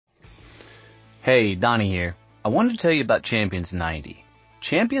Hey, Donnie here. I wanted to tell you about Champions 90.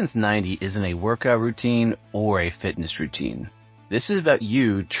 Champions 90 isn't a workout routine or a fitness routine. This is about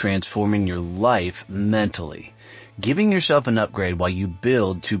you transforming your life mentally, giving yourself an upgrade while you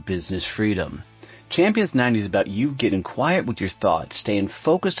build to business freedom. Champions 90 is about you getting quiet with your thoughts, staying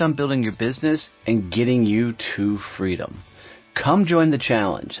focused on building your business, and getting you to freedom. Come join the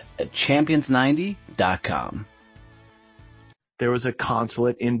challenge at champions90.com. There was a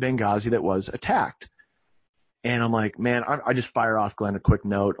consulate in Benghazi that was attacked. And I'm like, man, I just fire off Glenn a quick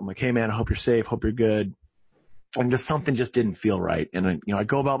note. I'm like, hey, man, I hope you're safe. Hope you're good. And something just didn't feel right. And, I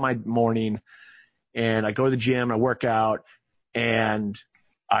go about my morning and I go to the gym, I work out, and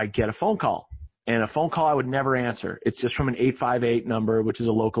I get a phone call. And a phone call I would never answer. It's just from an 858 number, which is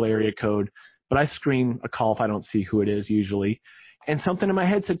a local area code. But I screen a call if I don't see who it is usually. And something in my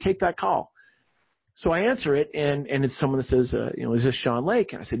head said, take that call. So I answer it, and it's someone that says, is this Sean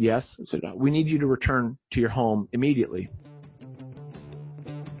Lake? And I said, yes. I said, we need you to return to your home immediately.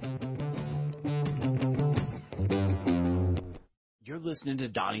 You're listening to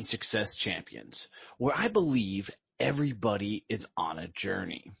Donnie Success Champions, where I believe everybody is on a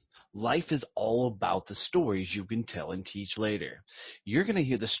journey. Life is all about the stories you can tell and teach later. You're going to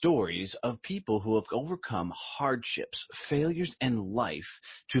hear the stories of people who have overcome hardships, failures in life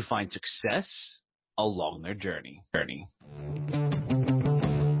to find success along their journey.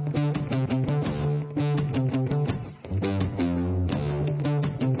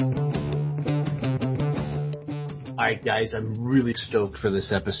 All right, guys, I'm really stoked for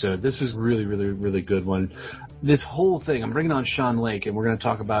this episode. This is really, really, really good one. This whole thing, I'm bringing on Sean Lake, and we're going to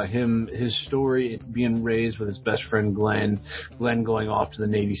talk about his story, being raised with his best friend Glenn going off to the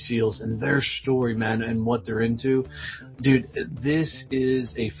Navy SEALs, and their story, man, and what they're into. Dude, this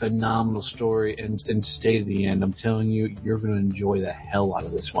is a phenomenal story, and stay to the end. I'm telling you, you're going to enjoy the hell out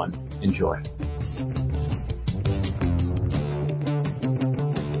of this one. Enjoy.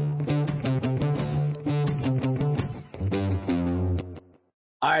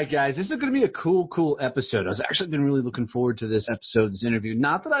 All right, guys, this is going to be a cool episode. I was actually been really looking forward to this episode, this interview.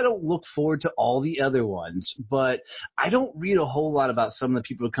 Not that I don't look forward to all the other ones, but I don't read a whole lot about some of the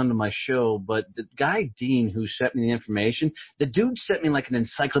people who come to my show. But the guy, Dean, who sent me the information, the dude sent me like an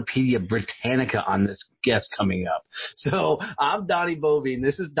Encyclopedia Britannica on this guest coming up. So I'm Donnie Bovine.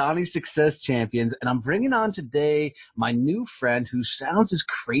 This is Donnie Success Champions, and I'm bringing on today my new friend who sounds as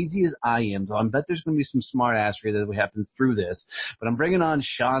crazy as I am. So I bet there's going to be some smart assery that happens through this. But I'm bringing on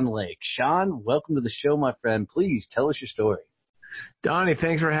Sean Lake. Sean, welcome to the show, my friend. Please tell us your story. Donnie,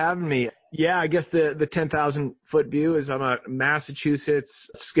 thanks for having me. Yeah, I guess the 10,000-foot view is I'm a Massachusetts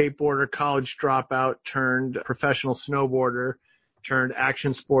skateboarder, college dropout, turned professional snowboarder, turned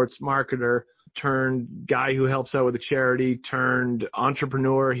action sports marketer, turned guy who helps out with a charity, turned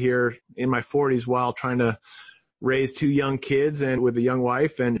entrepreneur here in my 40s while trying to raise two young kids and with a young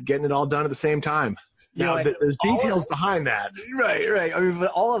wife and getting it all done at the same time. Now, there's details behind that. Right. I mean,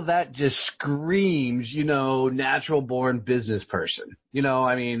 but all of that just screams, natural born business person.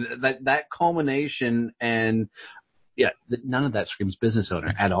 I mean, that culmination and, none of that screams business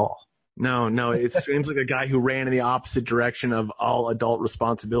owner at all. No, it screams like a guy who ran in the opposite direction of all adult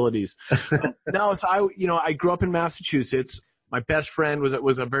responsibilities. No, so I grew up in Massachusetts. My best friend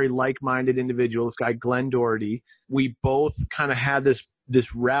was a very like-minded individual, this guy, Glenn Doherty. We both kind of had this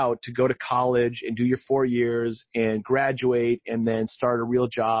route to go to college and do your 4 years and graduate and then start a real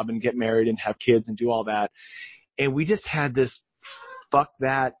job and get married and have kids and do all that. And we just had this fuck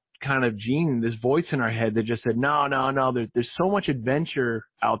that kind of gene, this voice in our head that just said, no, there's so much adventure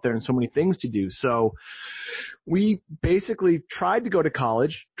out there and so many things to do. So we basically tried to go to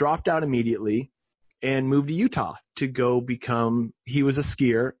college, dropped out immediately, and moved to Utah to go he was a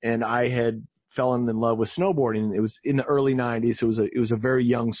skier, and I had fallen in love with snowboarding. It was in the early 90s. So it was a very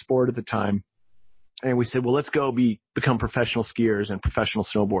young sport at the time. And we said, well, let's go become professional skiers and professional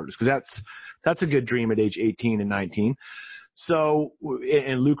snowboarders, because that's a good dream at age 18 and 19. So,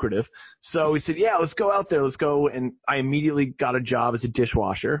 and lucrative. So we said, yeah, let's go out there. Let's go. And I immediately got a job as a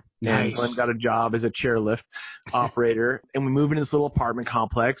dishwasher. Nice. And Glenn got a job as a chairlift operator. And we moved into this little apartment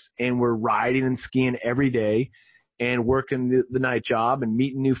complex, and we're riding and skiing every day and working the night job and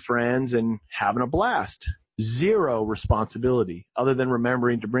meeting new friends and having a blast. Zero responsibility other than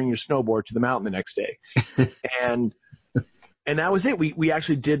remembering to bring your snowboard to the mountain the next day. And that was it. We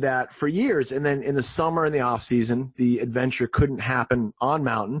actually did that for years. And then in the summer and the off season, the adventure couldn't happen on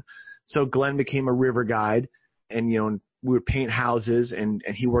mountain. So Glenn became a river guide, and, we would paint houses, and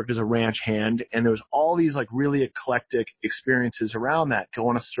he worked as a ranch hand. And there was all these like really eclectic experiences around that. Go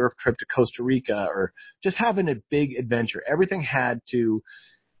on a surf trip to Costa Rica or just having a big adventure. Everything had to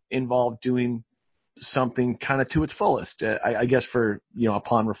involve doing something kind of to its fullest. I guess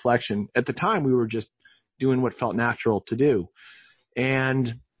upon reflection, at the time we were just doing what felt natural to do.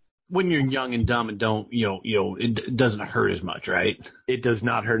 And when you're young and dumb and don't, it doesn't hurt as much, right? It does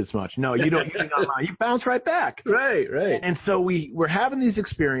not hurt as much. No, you don't. You bounce right back. Right. And so we're having these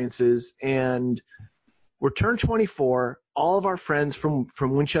experiences, and we're turned 24. All of our friends from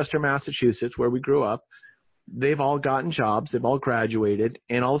Winchester, Massachusetts, where we grew up, they've all gotten jobs. They've all graduated.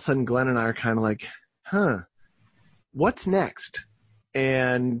 And all of a sudden, Glenn and I are kind of like, what's next?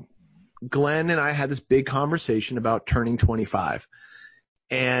 And Glenn and I had this big conversation about turning 25.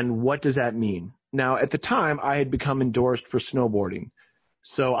 And what does that mean? Now, at the time, I had become endorsed for snowboarding.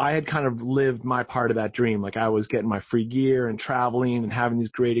 So I had kind of lived my part of that dream. Like I was getting my free gear and traveling and having these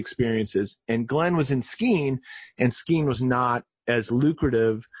great experiences. And Glenn was in skiing, and skiing was not as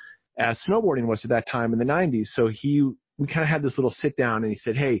lucrative as snowboarding was at that time in the 90s. So we kind of had this little sit down, and he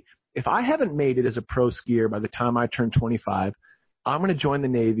said, hey, if I haven't made it as a pro skier by the time I turn 25, I'm going to join the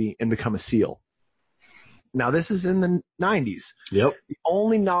Navy and become a SEAL. Now, this is in the 90s. Yep. The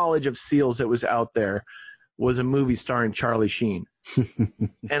only knowledge of SEALs that was out there was a movie starring Charlie Sheen.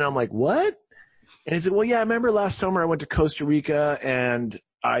 And I'm like, what? And he said, well, yeah, I remember last summer I went to Costa Rica, and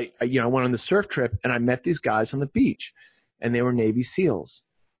I went on the surf trip, and I met these guys on the beach, and they were Navy SEALs.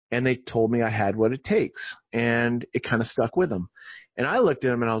 And they told me I had what it takes, and it kind of stuck with them. And I looked at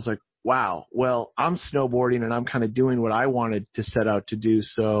them, and I was like, wow, well, I'm snowboarding, and I'm kind of doing what I wanted to set out to do,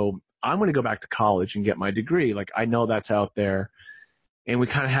 so I'm going to go back to college and get my degree. Like, I know that's out there. And we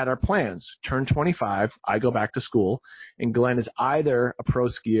kind of had our plans. Turn 25, I go back to school, and Glenn is either a pro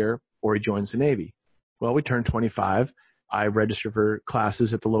skier or he joins the Navy. Well, we turned 25. I registered for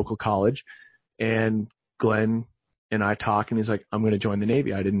classes at the local college, and Glenn and I talk, and he's like, I'm going to join the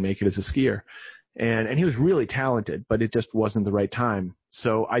Navy. I didn't make it as a skier. And he was really talented, but it just wasn't the right time.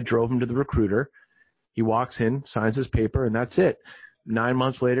 So I drove him to the recruiter. He walks in, signs his paper, and that's it. 9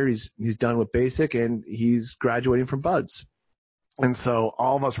 months later, he's done with basic, and he's graduating from BUD/S. And so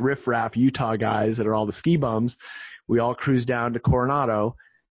all of us riffraff Utah guys that are all the ski bums, we all cruise down to Coronado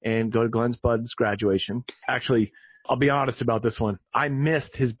and go to Glenn's BUD/S graduation. Actually, I'll be honest about this one. I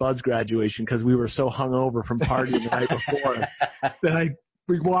missed his BUD/S graduation because we were so hungover from partying the night before that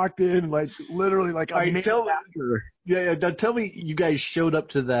we walked in literally a minute after. Yeah. Now tell me, you guys showed up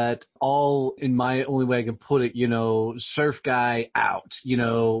to that all, in my only way I can put it, surf guy out,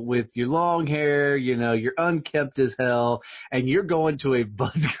 with your long hair, you're unkempt as hell, and you're going to a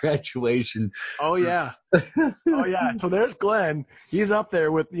BUD/S graduation. Oh yeah. Oh yeah. So there's Glenn. He's up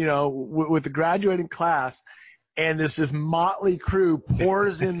there with the graduating class. And this motley crew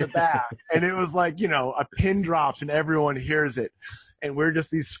pours in the back. And it was like, a pin drops and everyone hears it. And we're just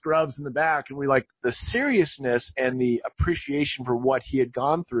these scrubs in the back. And the seriousness and the appreciation for what he had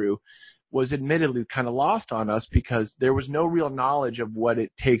gone through was admittedly kind of lost on us because there was no real knowledge of what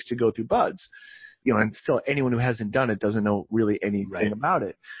it takes to go through BUD/S. And still anyone who hasn't done it doesn't know really anything about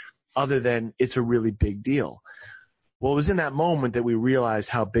it other than it's a really big deal. Well, it was in that moment that we realized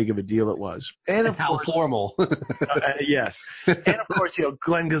how big of a deal it was. And of how course, formal. Yes. And of course,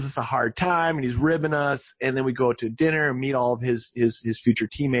 Glenn gives us a hard time and he's ribbing us. And then we go to dinner and meet all of his future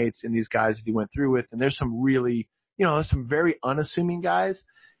teammates and these guys that he went through with. And there's some really, there's some very unassuming guys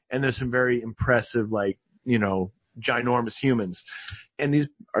and there's some very impressive, ginormous humans. And these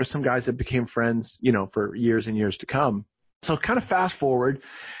are some guys that became friends, for years and years to come. So kind of fast forward.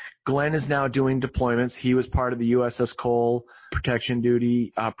 Glenn is now doing deployments. He was part of the USS Cole protection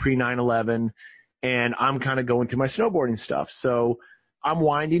duty pre 9/11, and I'm kind of going through my snowboarding stuff. So I'm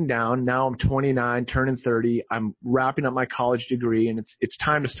winding down. Now I'm 29, turning 30. I'm wrapping up my college degree, and it's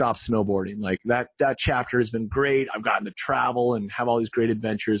time to stop snowboarding. Like that chapter has been great. I've gotten to travel and have all these great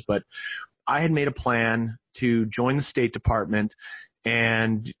adventures, but I had made a plan to join the State Department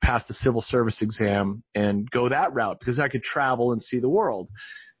and pass the civil service exam and go that route because I could travel and see the world.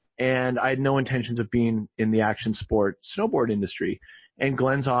 And I had no intentions of being in the action sport snowboard industry. And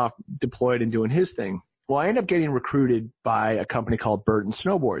Glenn's off deployed and doing his thing. Well, I ended up getting recruited by a company called Burton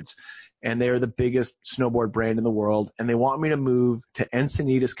Snowboards. And they are the biggest snowboard brand in the world. And they want me to move to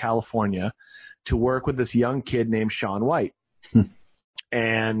Encinitas, California to work with this young kid named Shaun White.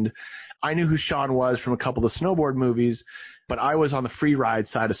 And I knew who Shaun was from a couple of snowboard movies, but I was on the free ride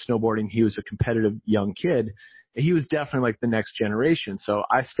side of snowboarding. He was a competitive young kid. He was definitely the next generation. So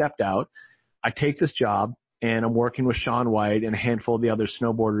I stepped out. I take this job, and I'm working with Shaun White and a handful of the other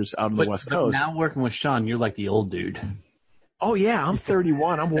snowboarders out on the West Coast. Now working with Shaun, you're like the old dude. Oh, yeah. I'm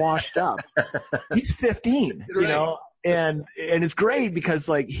 31. I'm washed up. He's 15, right. And it's great because,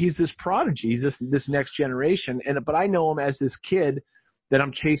 he's this prodigy. He's this next generation. But I know him as this kid that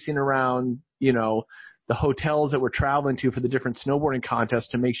I'm chasing around the hotels that we're traveling to for the different snowboarding contests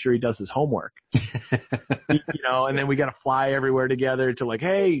to make sure he does his homework. And then we got to fly everywhere together to like,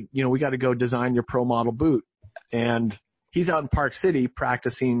 hey, we got to go design your pro model boot. And he's out in Park City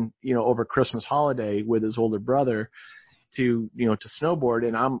practicing, over Christmas holiday with his older brother to snowboard.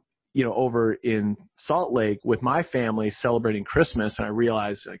 And I'm, over in Salt Lake with my family celebrating Christmas. And I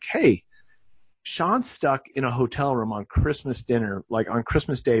realized like, hey, Sean's stuck in a hotel room on Christmas dinner, like on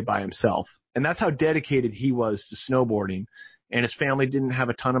Christmas Day by himself. And that's how dedicated he was to snowboarding. And his family didn't have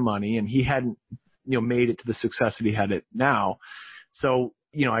a ton of money, and he hadn't, made it to the success that he had it now. So,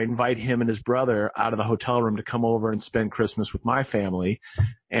 I invite him and his brother out of the hotel room to come over and spend Christmas with my family.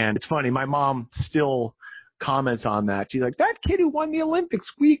 And it's funny, my mom still comments on that. She's like, that kid who won the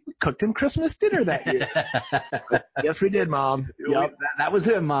Olympics, we cooked him Christmas dinner that year. Yes, we did, Mom. Yep. That was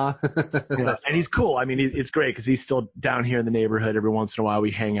him, Mom. Yeah. And he's cool. I mean, it's great because he's still down here in the neighborhood. Every once in a while we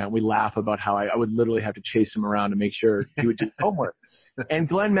hang out. We laugh about how I would literally have to chase him around to make sure he would do homework. And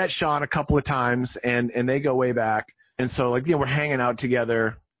Glenn met Sean a couple of times, and they go way back. And so, like, we're hanging out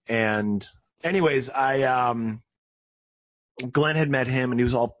together. And anyways, Glenn had met him, and he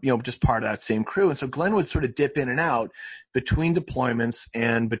was all, just part of that same crew. And so Glenn would sort of dip in and out between deployments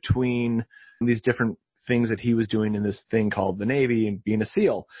and between these different things that he was doing in this thing called the Navy and being a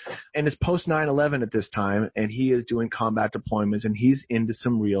SEAL. And it's post 9/11 at this time, and he is doing combat deployments, and he's into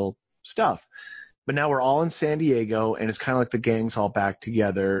some real stuff. But now we're all in San Diego, and it's kind of like the gang's all back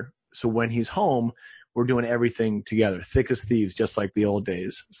together. So when he's home, we're doing everything together, thick as thieves, just like the old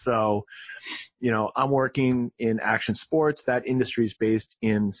days. So, I'm working in action sports. That industry is based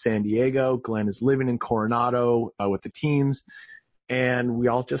in San Diego. Glenn is living in Coronado with the teams. And we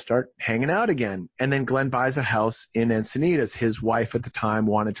all just start hanging out again. And then Glenn buys a house in Encinitas. His wife at the time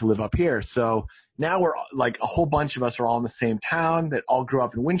wanted to live up here. So now we're like a whole bunch of us are all in the same town that all grew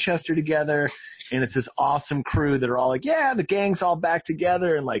up in Winchester together. And it's this awesome crew that are all like, yeah, the gang's all back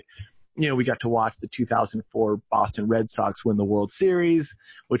together. And like, we got to watch the 2004 Boston Red Sox win the World Series,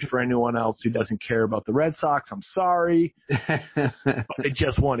 which for anyone else who doesn't care about the Red Sox, I'm sorry. But they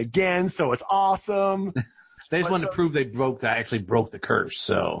just won again, so it's awesome. They just wanted to prove they actually broke the curse.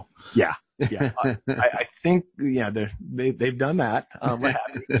 So yeah. I think they've done that. We're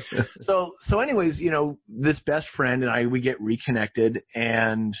happy. So anyways, this best friend and I, we get reconnected,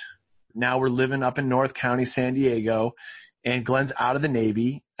 and now we're living up in North County, San Diego. And Glenn's out of the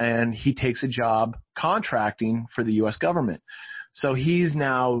Navy, and he takes a job contracting for the U.S. government. So he's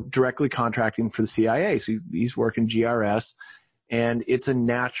now directly contracting for the CIA. So he's working GRS, and it's a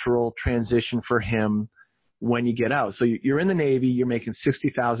natural transition for him when you get out. So you're in the Navy, you're making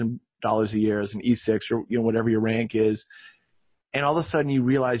 $60,000 a year as an E6 or whatever your rank is, and all of a sudden you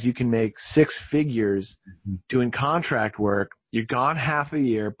realize you can make six figures doing contract work. You're gone half the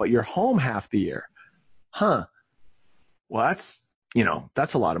year, but you're home half the year. Huh. Well,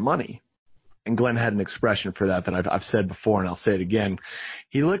 that's a lot of money. And Glenn had an expression for that I've said before, and I'll say it again.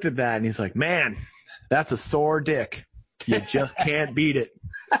 He looked at that and he's like, man, that's a sore dick. You just can't beat it.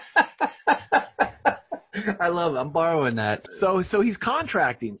 I love it. I'm borrowing that. So he's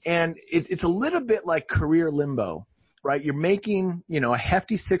contracting, and it's a little bit like career limbo, right? You're making, a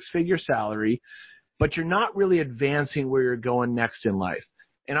hefty six-figure salary, but you're not really advancing where you're going next in life.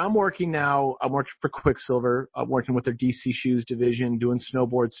 And I'm working for Quicksilver. I'm working with their DC Shoes division, doing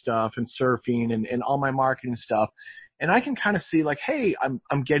snowboard stuff and surfing and all my marketing stuff. And I can kind of see like, hey,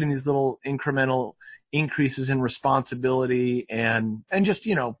 I'm getting these little incremental increases in responsibility and just,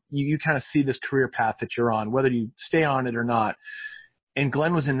 you kind of see this career path that you're on, whether you stay on it or not. And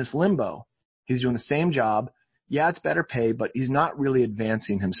Glenn was in this limbo. He's doing the same job. Yeah, it's better pay, but he's not really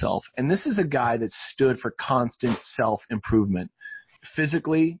advancing himself. And this is a guy that stood for constant self-improvement.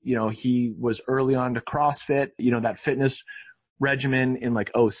 Physically, he was early on to CrossFit, that fitness regimen in like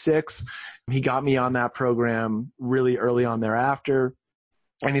 2006. He got me on that program really early on thereafter.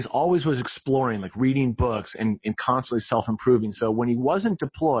 And he's always was exploring, like reading books and constantly self-improving. So when he wasn't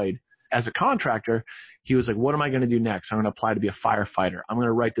deployed as a contractor, he was like, what am I going to do next? I'm going to apply to be a firefighter. I'm going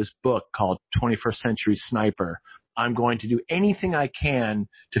to write this book called 21st Century Sniper. I'm going to do anything I can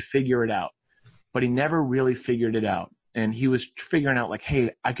to figure it out. But he never really figured it out. And he was figuring out like,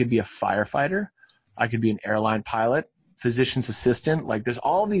 hey, I could be a firefighter. I could be an airline pilot, physician's assistant. Like there's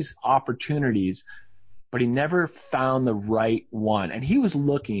all these opportunities, but he never found the right one. And he was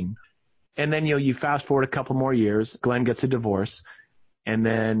looking. And then, you fast forward a couple more years, Glenn gets a divorce. And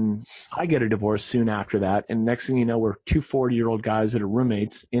then I get a divorce soon after that. And next thing you know, we're two 40-year-old guys that are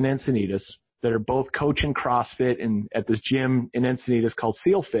roommates in Encinitas that are both coaching CrossFit and at this gym in Encinitas called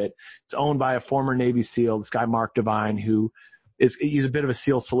SEAL Fit. It's owned by a former Navy SEAL, this guy Mark Devine, he's a bit of a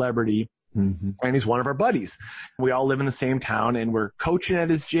SEAL celebrity. And he's one of our buddies. We all live in the same town, and we're coaching at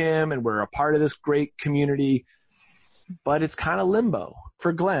his gym, and we're a part of this great community. But it's kind of limbo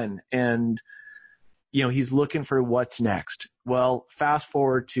for Glenn. And, you know, he's looking for what's next. Well, fast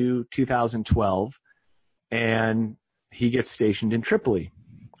forward to 2012, and he gets stationed in Tripoli.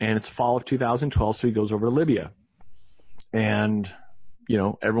 And it's fall of 2012, so he goes over to Libya. And, you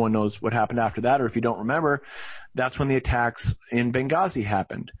know, everyone knows what happened after that, or if you don't remember, that's when the attacks in Benghazi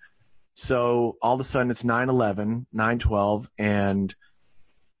happened. So all of a sudden it's 9/11, 9/12, and,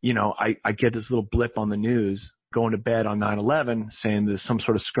 you know, I get this little blip on the news going to bed on 9/11 saying there's some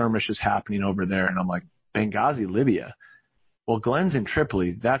sort of skirmish is happening over there. And I'm like, Benghazi, Libya. Well, Glenn's in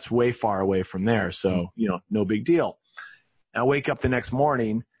Tripoli. That's way far away from there. So, you know, no big deal. I wake up the next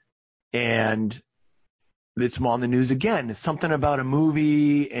morning and it's on the news again. It's something about a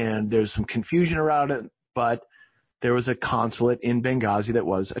movie and there's some confusion around it, but there was a consulate in Benghazi that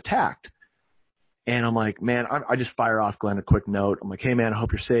was attacked. And I'm like, man, I just fire off Glenn a quick note. I'm like, hey man, I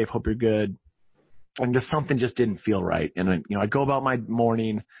hope you're safe. Hope you're good. And just something just didn't feel right. And I go about my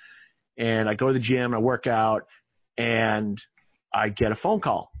morning and I go to the gym, I work out, and I get a phone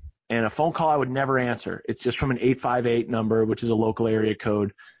call. And a phone call I would never answer. It's just from an 858 number, which is a local area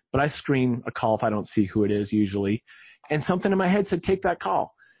code. But I screen a call if I don't see who it is usually. And something in my head said, take that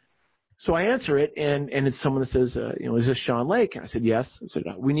call. So I answer it, and it's someone that says, is this Sean Lake? And I said, yes. I said,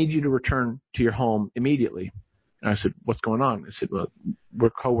 we need you to return to your home immediately. And I said, what's going on? I said, well,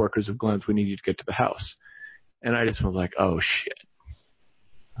 we're coworkers of Glenn's. We need you to get to the house. And I just was like, oh, shit.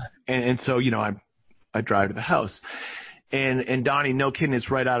 And so, I drive to the house. And Donnie, no kidding,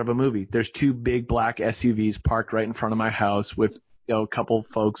 it's right out of a movie. There's two big black SUVs parked right in front of my house with a couple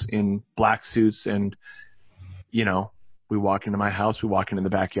folks in black suits. And, we walk into my house, we walk into the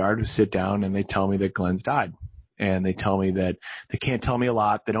backyard, we sit down, and they tell me that Glenn's died. And they tell me that they can't tell me a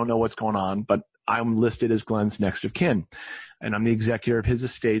lot. They don't know what's going on, but I'm listed as Glenn's next of kin. And I'm the executor of his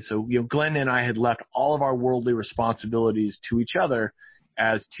estate. So, Glenn and I had left all of our worldly responsibilities to each other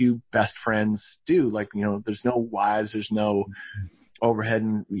as two best friends do. Like, there's no wives, there's no overhead,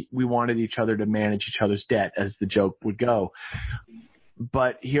 and we wanted each other to manage each other's debt, as the joke would go.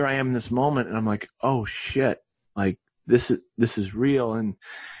 But here I am in this moment, and I'm like, oh shit, like this is real. And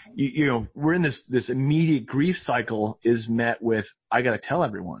we're in this immediate grief cycle is met with, I got to tell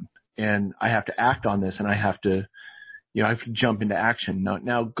everyone, and I have to act on this, and I have to jump into action.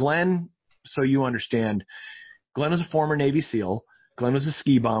 Now Glenn, so you understand, Glenn was a former Navy SEAL. Glenn was a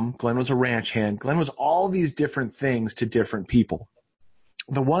ski bum. Glenn was a ranch hand. Glenn was all these different things to different people.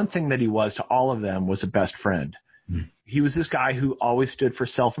 The one thing that he was to all of them was a best friend. He was this guy who always stood for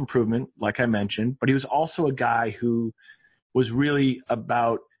self-improvement, like I mentioned, but he was also a guy who was really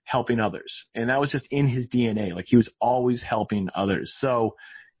about helping others. And that was just in his DNA. Like, he was always helping others. So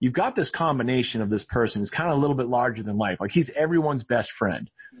you've got this combination of this person who's kind of a little bit larger than life. Like, he's everyone's best friend.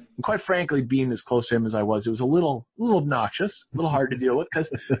 And quite frankly, being as close to him as I was, it was a little obnoxious, a little hard to deal with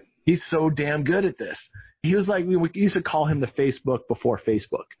because he's so damn good at this. He was like, we used to call him the Facebook before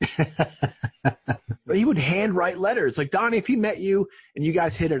Facebook. But he would handwrite letters. Like, Donnie, if he met you and you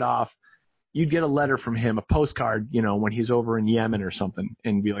guys hit it off, you'd get a letter from him, a postcard, when he's over in Yemen or something,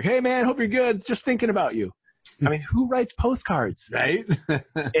 and be like, hey, man, hope you're good. Just thinking about you. I mean, who writes postcards? Right?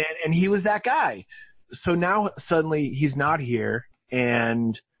 and he was that guy. So now suddenly he's not here,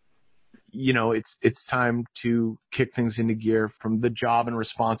 and it's time to kick things into gear from the job and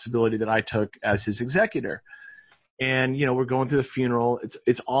responsibility that I took as his executor. And, we're going through the funeral.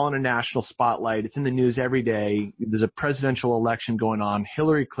 It's all in a national spotlight. It's in the news every day. There's a presidential election going on.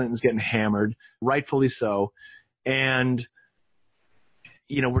 Hillary Clinton's getting hammered, rightfully so. And,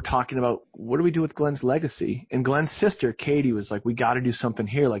 we're talking about, what do we do with Glenn's legacy? And Glenn's sister, Katie, was like, we got to do something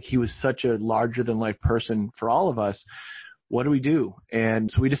here. Like, he was such a larger than life person for all of us. What do we do?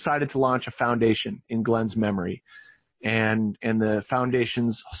 And so we decided to launch a foundation in Glenn's memory. And the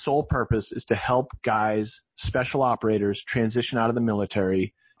foundation's sole purpose is to help guys, special operators, transition out of the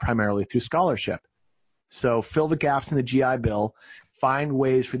military primarily through scholarship. So fill the gaps in the GI Bill, find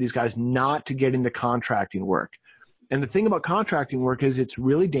ways for these guys not to get into contracting work. And the thing about contracting work is it's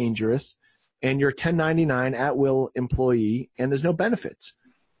really dangerous, and you're a 1099 at-will employee, and there's no benefits.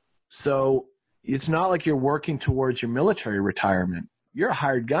 So it's not like you're working towards your military retirement. You're a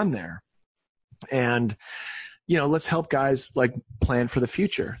hired gun there. And let's help guys like plan for the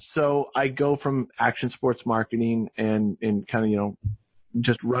future. So I go from action sports marketing and kind of,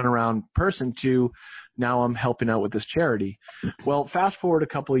 just run around person to now I'm helping out with this charity. Well, fast forward a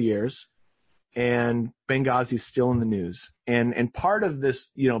couple of years and Benghazi's still in the news. And part of this,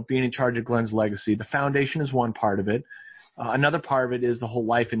 being in charge of Glenn's legacy, the foundation is one part of it. Another part of it is the whole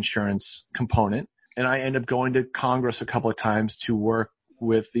life insurance component. And I end up going to Congress a couple of times to work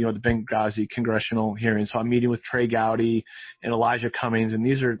with, the Benghazi congressional hearings. So I'm meeting with Trey Gowdy and Elijah Cummings, and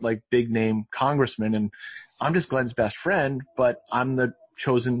these are like big name congressmen. And I'm just Glenn's best friend, but I'm the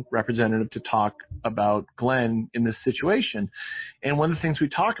chosen representative to talk about Glenn in this situation. And one of the things we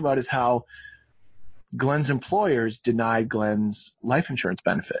talk about is how Glenn's employers denied Glenn's life insurance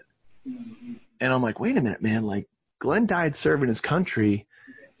benefit. And I'm like, wait a minute, man, like Glenn died serving his country,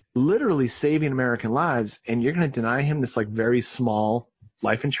 literally saving American lives, and you're going to deny him this like very small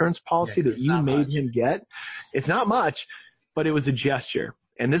life insurance policy that you made him get? It's not much, but it was a gesture.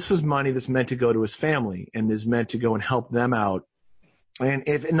 And this was money that's meant to go to his family and is meant to go and help them out. And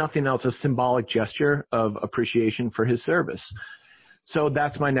if nothing else, a symbolic gesture of appreciation for his service. So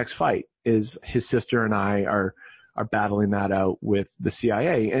that's my next fight, is his sister and I are battling that out with the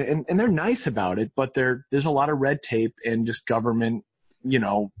CIA. And they're nice about it, but there's a lot of red tape and just government,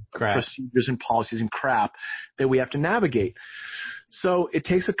 procedures and policies and crap that we have to navigate. So it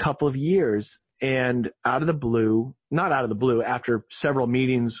takes a couple of years, and not out of the blue, after several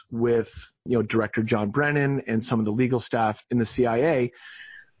meetings with, Director John Brennan and some of the legal staff in the CIA,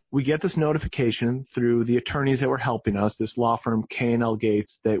 we get this notification through the attorneys that were helping us, this law firm K&L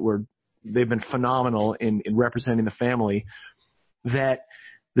Gates, they've been phenomenal in representing the family, that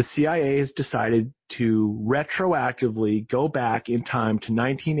the CIA has decided to retroactively go back in time to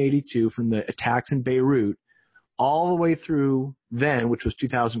 1982 from the attacks in Beirut all the way through then, which was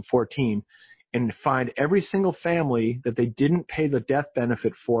 2014, and find every single family that they didn't pay the death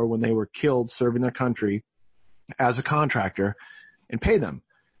benefit for when they were killed serving their country as a contractor, and pay them.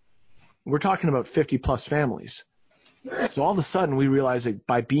 We're talking about 50 plus families. So all of a sudden we realized that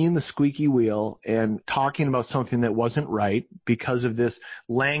by being the squeaky wheel and talking about something that wasn't right because of this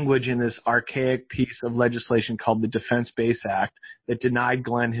language in this archaic piece of legislation called the Defense Base Act that denied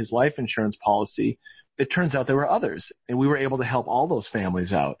Glenn his life insurance policy, it turns out there were others, and we were able to help all those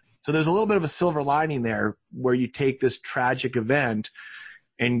families out. So there's a little bit of a silver lining there where you take this tragic event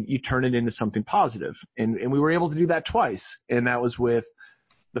and you turn it into something positive. And we were able to do that twice, and that was with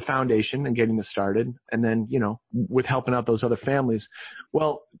the foundation and getting this started, and then, with helping out those other families.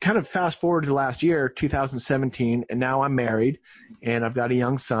 Well, kind of fast forward to last year, 2017, and now I'm married, and I've got a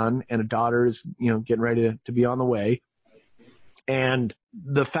young son, and a daughter is, getting ready to be on the way. And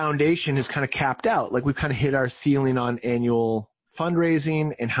the foundation is kind of capped out. Like, we've kind of hit our ceiling on annual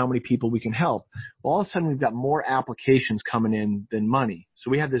fundraising and how many people we can help. Well, all of a sudden, we've got more applications coming in than money.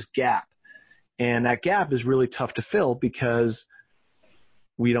 So we have this gap, and that gap is really tough to fill because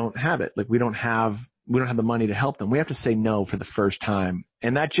we don't have it. Like, we don't have the money to help them. We have to say no for the first time.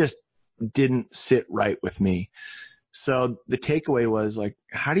 And that just didn't sit right with me. So the takeaway was, like,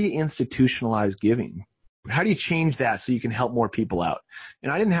 how do you institutionalize giving? How do you change that so you can help more people out?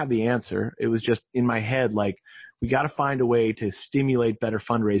 And I didn't have the answer. It was just in my head, like, we got to find a way to stimulate better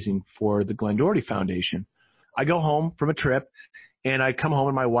fundraising for the Glenn Doherty Foundation. I go home from a trip, and I come home,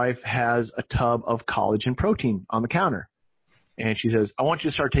 and my wife has a tub of collagen protein on the counter. And she says, I want you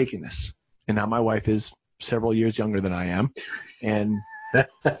to start taking this. And now my wife is several years younger than I am. And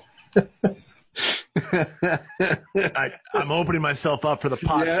I'm opening myself up for the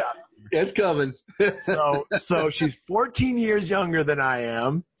pot shop. It's coming. So she's 14 years younger than I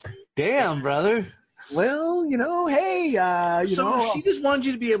am. Damn, brother. Well, hey, she just wanted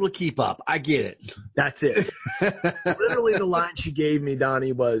you to be able to keep up. I get it. That's it. Literally the line she gave me,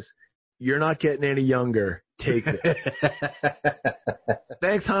 Donnie, was, you're not getting any younger. Take it.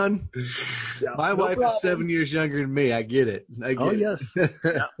 Thanks, hon. Yeah, my wife is 7 years younger than me. I get it. Oh, yes.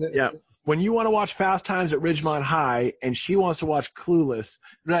 Yeah. When you want to watch Fast Times at Ridgemont High and she wants to watch Clueless,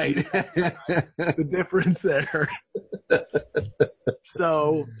 right? The difference there.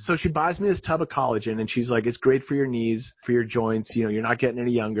 So she buys me this tub of collagen, and she's like, it's great for your knees, for your joints. You're not getting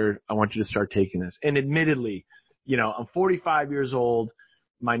any younger. I want you to start taking this. And admittedly, I'm 45 years old.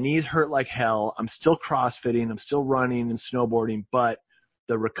 My knees hurt like hell. I'm still CrossFitting. I'm still running and snowboarding, but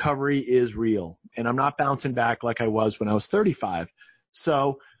the recovery is real. And I'm not bouncing back like I was when I was 35.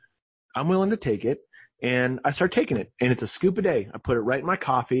 So I'm willing to take it, and I start taking it. And it's a scoop a day. I put it right in my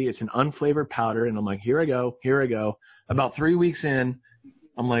coffee. It's an unflavored powder, and I'm like, here I go. About 3 weeks in,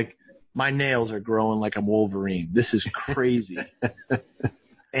 I'm like, my nails are growing like I'm Wolverine. This is crazy.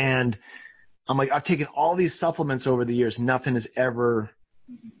 And I'm like, I've taken all these supplements over the years. Nothing has ever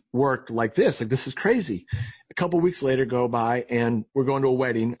worked like this. Like, this is crazy. A couple of weeks later go by, and we're going to a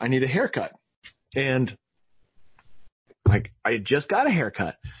wedding. I need a haircut. And like, I just got a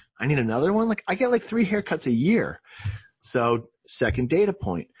haircut. I need another one. Like, I get like 3 haircuts a year. So second data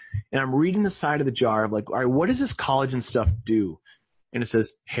point. And I'm reading the side of the jar of like, all right, what does this collagen stuff do? And it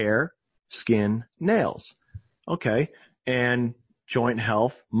says hair, skin, nails. Okay. And joint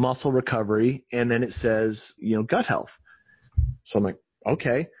health, muscle recovery, and then it says, gut health. So I'm like,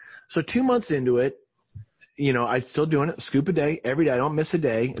 okay. So 2 months into it, I'm still doing it, a scoop a day, every day. I don't miss a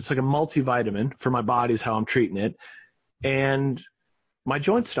day. It's like a multivitamin for my body is how I'm treating it. And my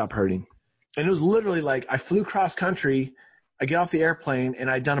joints stopped hurting. And it was literally like I flew cross country. I get off the airplane, and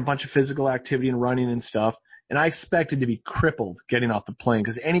I'd done a bunch of physical activity and running and stuff. And I expected to be crippled getting off the plane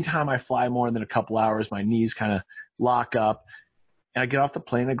because anytime I fly more than a couple hours, my knees kind of lock up. And I get off the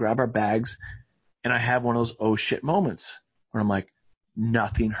plane, I grab our bags, and I have one of those oh shit moments where I'm like,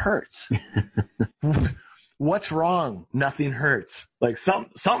 nothing hurts. What's wrong? Nothing hurts. Like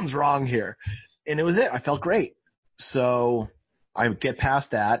something's wrong here. And it was it. I felt great. So I get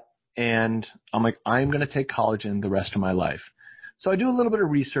past that, and I'm like, I'm going to take collagen the rest of my life. So I do a little bit of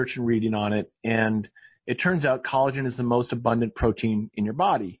research and reading on it, and it turns out collagen is the most abundant protein in your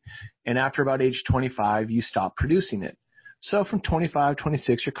body. And after about age 25, you stop producing it. So from 25,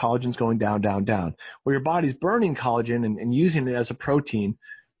 26, your collagen's going down, down, down. Well, your body's burning collagen and using it as a protein,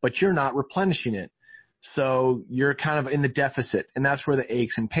 but you're not replenishing it. So you're kind of in the deficit, and that's where the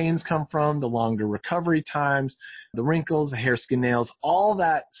aches and pains come from, the longer recovery times, the wrinkles, the hair, skin, nails, all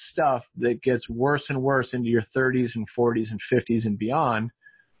that stuff that gets worse and worse into your 30s and 40s and 50s and beyond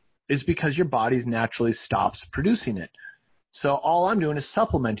is because your body naturally stops producing it. So all I'm doing is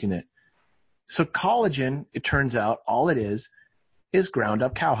supplementing it. So collagen, it turns out, all it is ground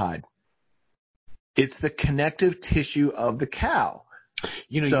up cowhide. It's the connective tissue of the cow.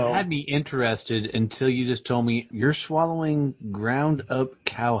 You had me interested until you just told me you're swallowing ground up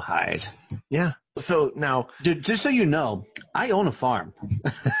cowhide. Yeah. So now, just so you know, I own a farm.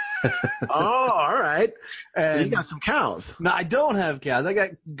 Oh, all right. And so you got some cows. No, I don't have cows. I got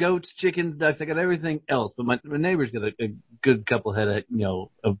goats, chickens, ducks. I got everything else. But my neighbor's got a good couple head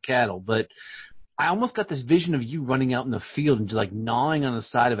of cattle. But I almost got this vision of you running out in the field and just like gnawing on the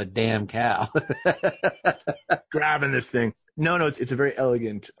side of a damn cow. Grabbing this thing. No, it's a very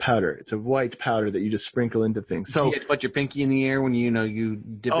elegant powder. It's a white powder that you just sprinkle into things. So you have to put your pinky in the air when you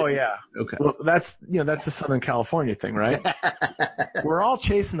dip it. Oh yeah. Okay. Well, that's the Southern California thing, right? We're all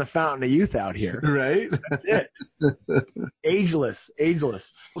chasing the fountain of youth out here. Right? That's it. Ageless.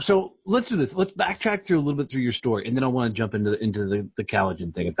 So let's do this. Let's backtrack through a little bit through your story, and then I want to jump into the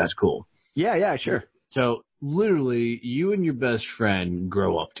collagen thing, if that's cool. Yeah, sure. So literally, you and your best friend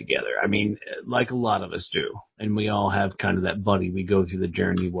grow up together. I mean, like a lot of us do. And we all have kind of that buddy we go through the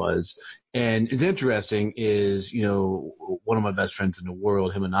journey was. And it's interesting is, one of my best friends in the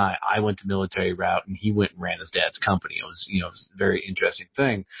world, him and I went the military route, and he went and ran his dad's company. It was, it was a very interesting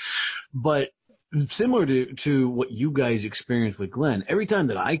thing. But similar to what you guys experienced with Glenn, every time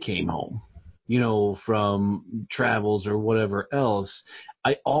that I came home, from travels or whatever else,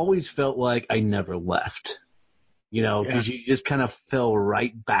 I always felt like I never left, because you just kind of fell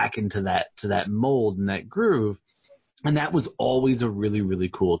right back into that mold and that groove. And that was always a really, really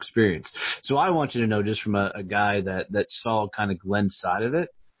cool experience. So I want you to know, just from a guy that saw kind of Glenn's side of it,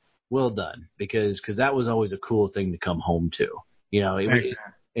 well done, because that was always a cool thing to come home to.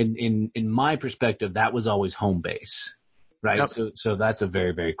 In my perspective, that was always home base. Right. Yep. So that's a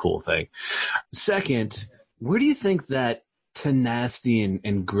very, very cool thing. Second, where do you think that tenacity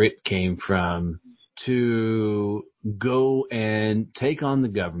and grit came from to go and take on the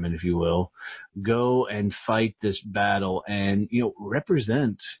government, if you will, go and fight this battle and,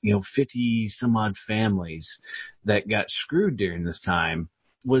 represent, 50 some odd families that got screwed during this time?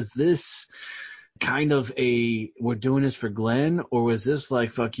 Was this kind of we're doing this for Glenn, or was this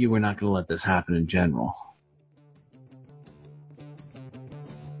like, fuck you, we're not going to let this happen in general?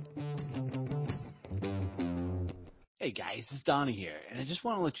 Hey guys, it's Donnie here, and I just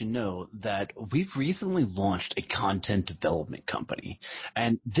want to let you know that we've recently launched a content development company,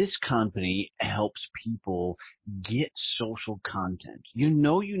 and this company helps people get social content. You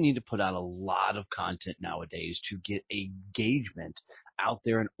need to put out a lot of content nowadays to get engagement out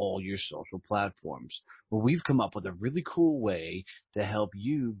there in all your social platforms. Well, we've come up with a really cool way to help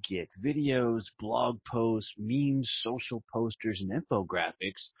you get videos, blog posts, memes, social posters, and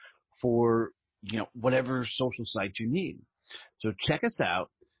infographics for whatever social site you need. So check us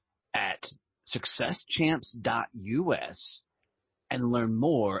out at successchamps.us and learn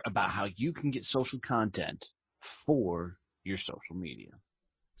more about how you can get social content for your social media.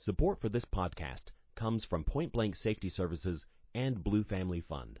 Support for this podcast comes from Point Blank Safety Services and Blue Family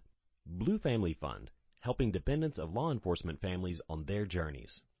Fund. Blue Family Fund, helping dependents of law enforcement families on their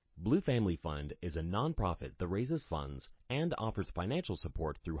journeys. Blue Family Fund is a nonprofit that raises funds and offers financial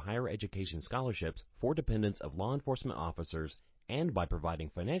support through higher education scholarships for dependents of law enforcement officers and by providing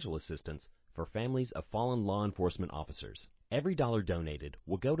financial assistance for families of fallen law enforcement officers. Every dollar donated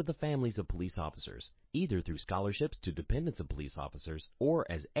will go to the families of police officers, either through scholarships to dependents of police officers or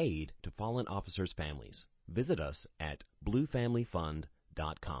as aid to fallen officers' families. Visit us at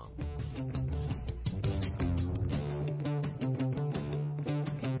bluefamilyfund.com.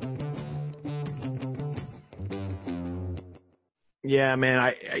 Yeah,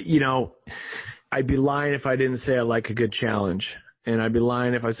 man, I'd be lying if I didn't say I like a good challenge. And I'd be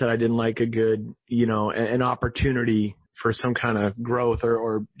lying if I said I didn't like a good, an opportunity for some kind of growth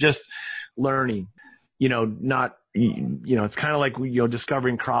or just learning, it's kind of like,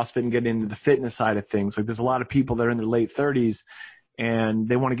 discovering CrossFit and getting into the fitness side of things. Like there's a lot of people that are in their late 30s and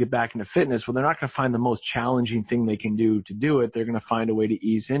they want to get back into fitness. Well, they're not going to find the most challenging thing they can do to do it. They're going to find a way to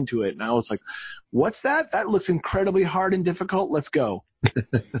ease into it. And I was like, what's that? That looks incredibly hard and difficult. Let's go.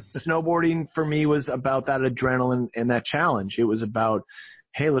 Snowboarding for me was about that adrenaline and that challenge. It was about,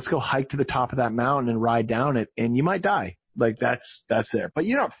 hey, let's go hike to the top of that mountain and ride down it, and you might die. Like that's there. But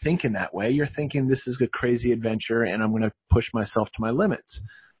you're not thinking that way. You're thinking this is a crazy adventure and I'm going to push myself to my limits.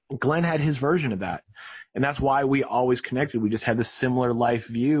 Glenn had his version of that. And that's why we always connected. We just had this similar life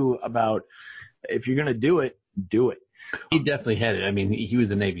view about if you're going to do it, do it. He definitely had it. I mean, he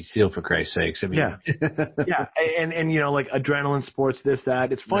was a Navy SEAL, for Christ's sakes. I mean, yeah. Yeah. And, like adrenaline sports, this,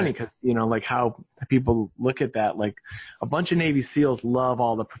 that. It's funny because, like how people look at that. Like a bunch of Navy SEALs love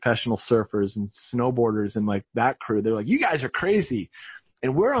all the professional surfers and snowboarders and like that crew. They're like, you guys are crazy.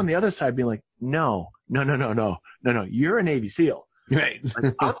 And we're on the other side being like, no. You're a Navy SEAL. Right.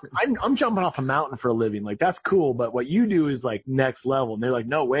 Like, I'm jumping off a mountain for a living. Like that's cool, but what you do is like next level. And they're like,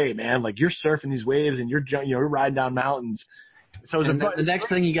 no way, man. Like you're surfing these waves and you're riding down mountains. So the next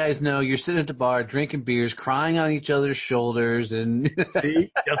thing you guys know, you're sitting at the bar drinking beers, crying on each other's shoulders, and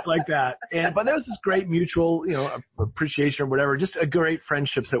see, just like that. But there was this great mutual, appreciation or whatever, just a great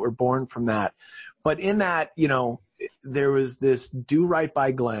friendships that were born from that. But in that, there was this do right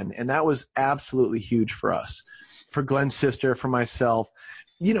by Glenn, and that was absolutely huge for us. For Glenn's sister, for myself,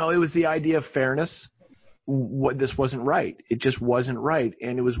 it was the idea of fairness. This wasn't right. It just wasn't right,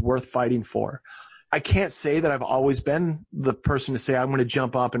 and it was worth fighting for. I can't say that I've always been the person to say I'm going to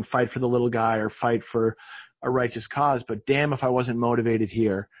jump up and fight for the little guy or fight for a righteous cause, but damn if I wasn't motivated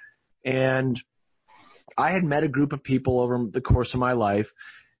here. And I had met a group of people over the course of my life,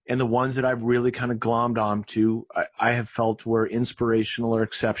 and the ones that I've really kind of glommed onto, I have felt were inspirational or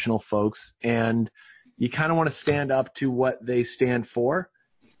exceptional folks, and you kind of want to stand up to what they stand for.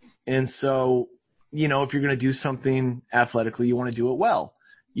 And so, if you're going to do something athletically, you want to do it well.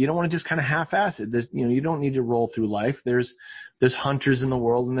 You don't want to just kind of half-ass it. You don't need to roll through life. There's hunters in the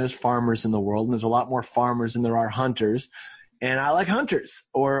world and there's farmers in the world, and there's a lot more farmers than there are hunters. And I like hunters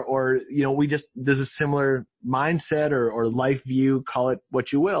or there's a similar mindset or life view, call it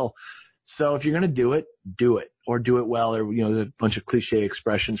what you will. So if you're going to do it or do it well, or, there's a bunch of cliche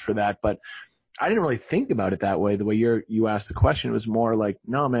expressions for that, but I didn't really think about it that way. The way you asked the question, it was more like,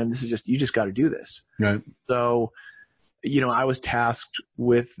 no, man, you just got to do this. Right. So, I was tasked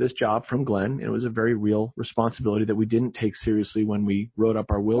with this job from Glenn, and it was a very real responsibility that we didn't take seriously when we wrote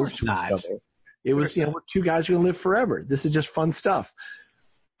up our wills to each other. It was, we're two guys who are going to live forever. This is just fun stuff.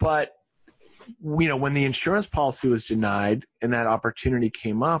 But, when the insurance policy was denied and that opportunity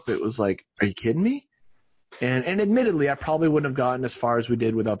came up, it was like, are you kidding me? And admittedly, I probably wouldn't have gotten as far as we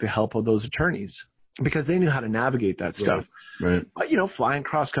did without the help of those attorneys because they knew how to navigate that stuff. Right. But, flying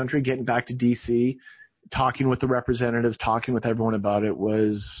cross country, getting back to D.C., talking with the representatives, talking with everyone about it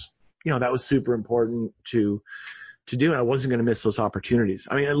was, that was super important to do. And I wasn't going to miss those opportunities.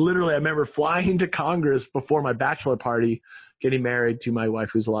 I mean, I remember flying to Congress before my bachelor party, getting married to my wife,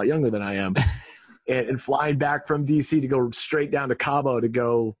 who's a lot younger than I am, and flying back from D.C. to go straight down to Cabo to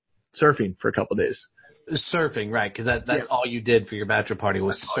go surfing for a couple of days. Surfing, right? Because that's all you did for your bachelor party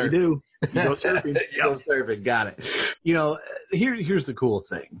was surf. You do. You go surfing. Go surfing. Got it. Here's the cool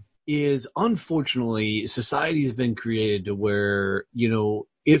thing is, unfortunately, society has been created to where,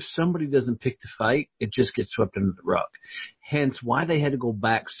 if somebody doesn't pick to fight, it just gets swept under the rug. Hence why they had to go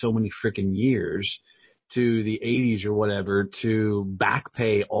back so many freaking years to the 80s or whatever to back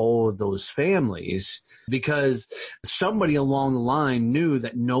pay all of those families, because somebody along the line knew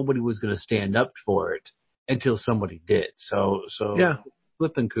that nobody was going to stand up for it until somebody did. So yeah,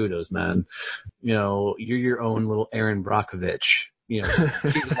 flipping kudos, man. You're your own little Aaron Brockovich. you know,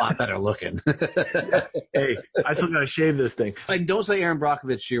 she's a lot better looking. Hey, I still got to shave this thing. And don't say Aaron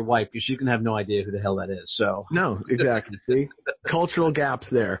Brockovich to your wife because she can have no idea who the hell that is. So No, exactly. See? Cultural gaps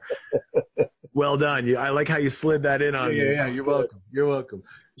there. Well done. I like how you slid that in on me. Yeah, you're welcome. You're welcome.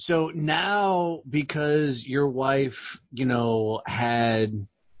 So now, because your wife, you know, had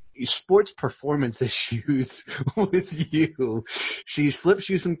sports performance issues with you, she flips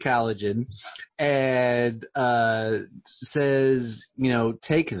you some collagen and says, you know,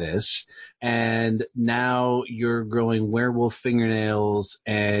 take this. And now you're growing werewolf fingernails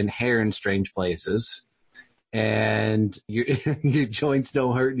and hair in strange places. And your joints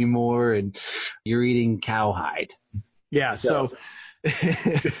don't hurt anymore, and you're eating cowhide. Yeah. So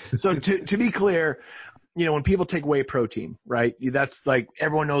to be clear, you know, when people take whey protein, right? That's like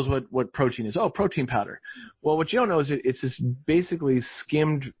everyone knows what protein is. Oh, protein powder. Well, what you don't know is it's this basically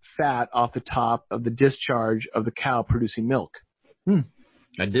skimmed fat off the top of the discharge of the cow producing milk.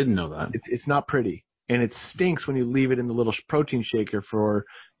 I didn't know that. It's not pretty. And it stinks when you leave it in the little protein shaker for,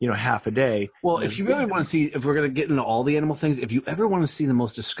 you know, half a day. Well, if you really want to see, if we're going to get into all the animal things, if you ever want to see the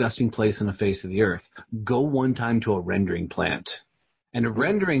most disgusting place on the face of the earth, go one time to a rendering plant. And a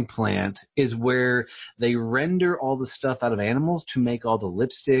rendering plant is where they render all the stuff out of animals to make all the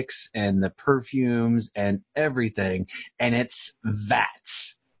lipsticks and the perfumes and everything. And it's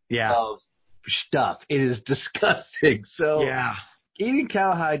vats of stuff. It is disgusting. So yeah. Eating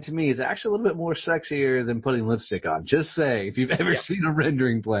cowhide to me is actually a little bit more sexier than putting lipstick on. Just say, if you've ever seen a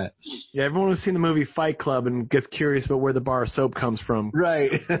rendering plant. Yeah, everyone has seen the movie Fight Club and gets curious about where the bar of soap comes from.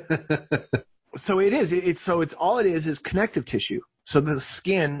 Right. So it is. It's all it is connective tissue. So the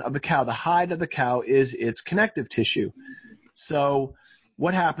skin of the cow, the hide of the cow is its connective tissue. So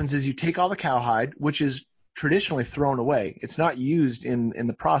what happens is you take all the cowhide, which is traditionally thrown away. It's not used in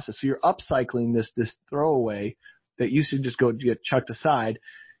the process. So you're upcycling this throwaway that used to just get chucked aside,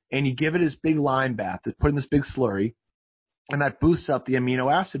 and you give it this big lime bath, put in this big slurry, and that boosts up the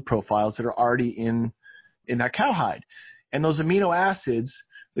amino acid profiles that are already in that cowhide. And those amino acids,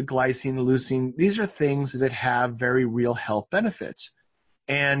 the glycine, the leucine, these are things that have very real health benefits.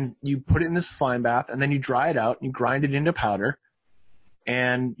 And you put it in this slime bath, and then you dry it out, and you grind it into powder,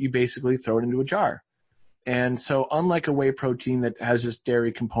 and you basically throw it into a jar. And so unlike a whey protein that has this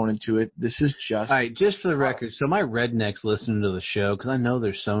dairy component to it, this is just... All right, just for the record, so my rednecks listening to the show, because I know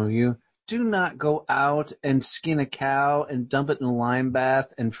there's some of you, do not go out and skin a cow and dump it in a lime bath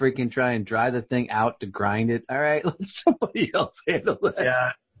and freaking try and dry the thing out to grind it. All right, let somebody else handle that.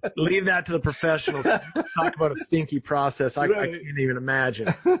 Yeah, leave that to the professionals. Talk about a stinky process. I can't even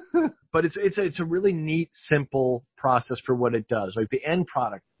imagine. But it's a really neat, simple process for what it does. Like the end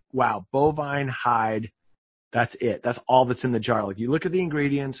product, wow, bovine hide. That's it. That's all that's in the jar. Like you look at the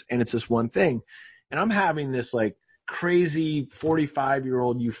ingredients and it's this one thing. And I'm having this like crazy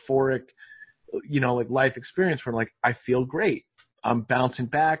 45-year-old euphoric, you know, like life experience where like I feel great. I'm bouncing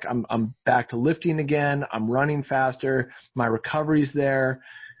back. I'm back to lifting again. I'm running faster. My recovery's there.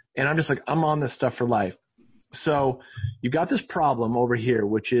 And I'm just like, I'm on this stuff for life. So you've got this problem over here,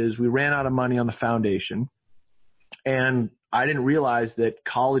 which is we ran out of money on the foundation. And I didn't realize that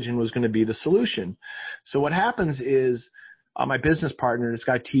collagen was going to be the solution. So what happens is my business partner, this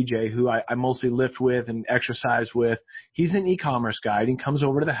guy TJ, who I mostly lift with and exercise with, he's an e-commerce guy, and he comes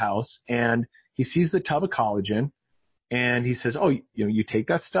over to the house and he sees the tub of collagen and he says, oh, you know, you take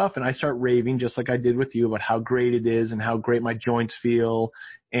that stuff? And I start raving just like I did with you about how great it is and how great my joints feel.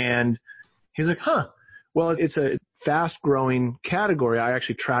 And he's like, well, it's a fast growing category. I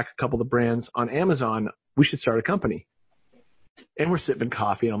actually track a couple of the brands on Amazon. We should start a company. And we're sipping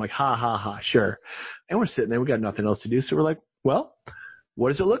coffee, and I'm like, ha, sure. And we're sitting there. We got nothing else to do. So we're like, well, what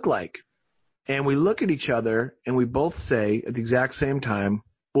does it look like? And we look at each other, and we both say at the exact same time,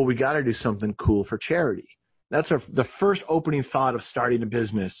 well, we got to do something cool for charity. That's the first opening thought of starting a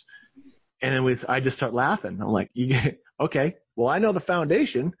business. And then I just start laughing. I'm like, okay, well, I know the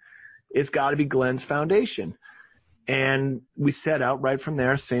foundation. It's got to be Glenn's Foundation. And we set out right from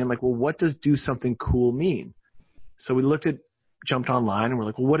there saying, like, well, what does do something cool mean? So we jumped online and we're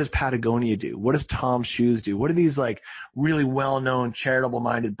like, well, what does Patagonia do? What does Tom's Shoes do? What do these like really well-known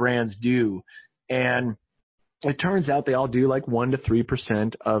charitable-minded brands do? And it turns out they all do like 1% to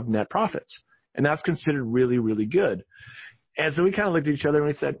 3% of net profits. And that's considered really, really good. And so we kind of looked at each other and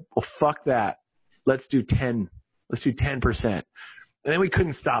we said, well, fuck that. Let's do 10%. And then we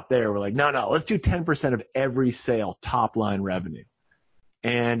couldn't stop there. We're like, no, let's do 10% of every sale, top line revenue.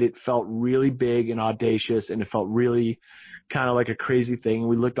 And it felt really big and audacious, and it felt really kind of like a crazy thing.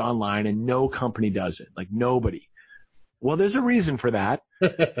 We looked online, and no company does it, like nobody. Well, there's a reason for that,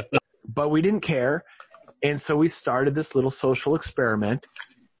 but we didn't care. And so we started this little social experiment,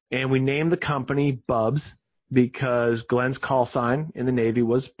 and we named the company Bubs because Glenn's call sign in the Navy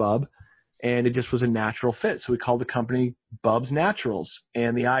was Bub, and it just was a natural fit. So we called the company Bubs Naturals.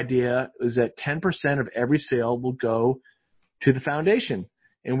 And the idea is that 10% of every sale will go to the foundation.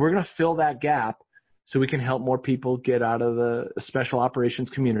 And we're going to fill that gap so we can help more people get out of the special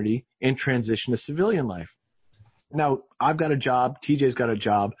operations community and transition to civilian life. Now, I've got a job. TJ's got a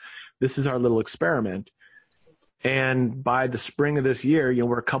job. This is our little experiment. And by the spring of this year,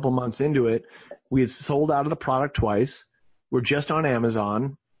 we're a couple months into it. We had sold out of the product twice. We're just on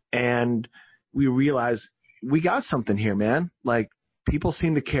Amazon. And we realized we got something here, man. Like, people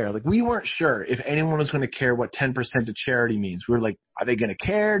seem to care. Like, we weren't sure if anyone was going to care what 10% to charity means. We were like, are they going to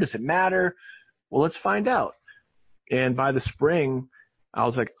care? Does it matter? Well, let's find out. And by the spring, I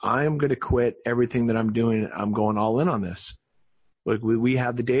was like, I'm going to quit everything that I'm doing. I'm going all in on this. Like, we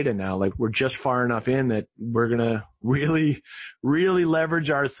have the data now. Like, we're just far enough in that we're going to really, really leverage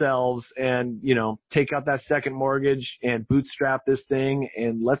ourselves and, take out that second mortgage and bootstrap this thing,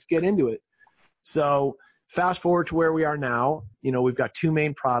 and let's get into it. So fast forward to where we are now. We've got two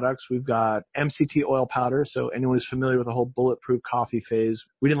main products. We've got MCT oil powder. So anyone who's familiar with the whole bulletproof coffee phase,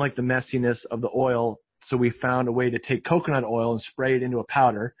 we didn't like the messiness of the oil. So we found a way to take coconut oil and spray it into a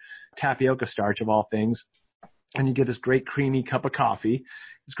powder, tapioca starch of all things. And you get this great creamy cup of coffee.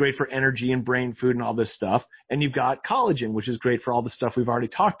 It's great for energy and brain food and all this stuff. And you've got collagen, which is great for all the stuff we've already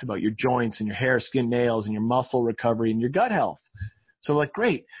talked about, your joints and your hair, skin, nails, and your muscle recovery and your gut health. So like,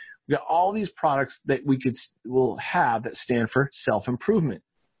 great. We've got all these products that will have that stand for self-improvement.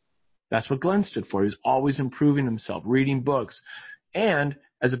 That's what Glenn stood for. He was always improving himself, reading books. And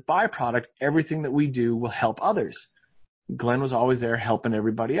as a byproduct, everything that we do will help others. Glenn was always there helping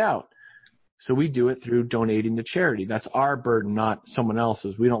everybody out. So we do it through donating to charity. That's our burden, not someone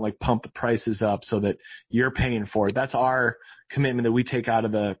else's. We don't pump the prices up so that you're paying for it. That's our commitment that we take out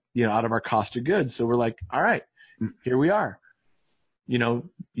of out of our cost of goods. So we're like, all right, here we are.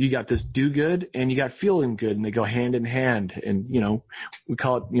 You got this do good and you got feeling good, and they go hand in hand. And, we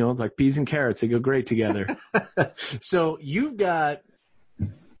call it, like peas and carrots. They go great together. So you've got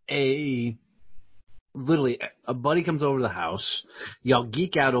literally a buddy comes over to the house. Y'all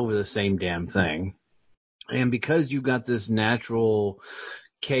geek out over the same damn thing. And because you've got this natural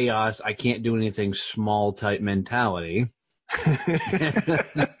chaos, I can't do anything small type mentality.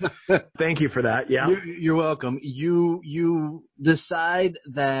 Thank you for that. Yeah. You're welcome. You decide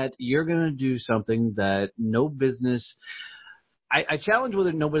that you're going to do something that no business, I challenge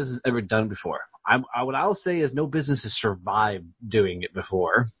whether no business has ever done before. What I'll say is no business has survived doing it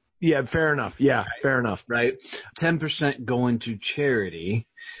before. Yeah, fair enough. Yeah, fair enough. Right? 10% going to charity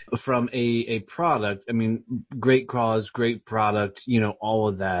from a product. I mean, great cause, great product, all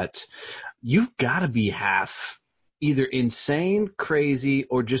of that. You've got to be half either insane, crazy,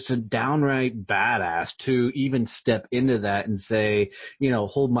 or just a downright badass to even step into that and say,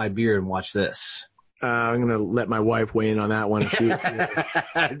 hold my beer and watch this. I'm going to let my wife weigh in on that one.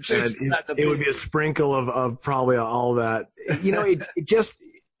 It would be a sprinkle of probably all that. It just,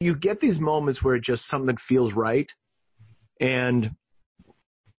 you get these moments where it just something feels right. And,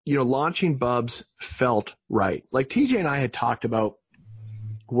 launching Bubs felt right. Like TJ and I had talked about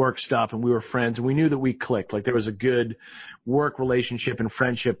work stuff, and we were friends, and we knew that we clicked. Like, there was a good work relationship and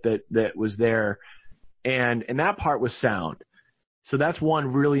friendship that was there. And that part was sound. So that's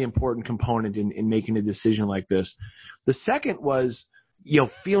one really important component in making a decision like this. The second was,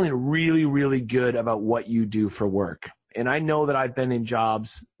 feeling really, really good about what you do for work. And I know that I've been in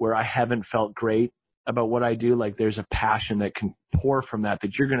jobs where I haven't felt great about what I do. Like, there's a passion that can pour from that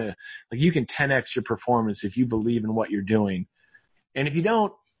you're going to, you can 10x your performance if you believe in what you're doing. And if you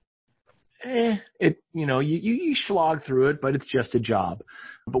don't, you slog through it, but it's just a job.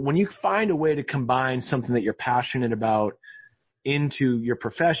 But when you find a way to combine something that you're passionate about into your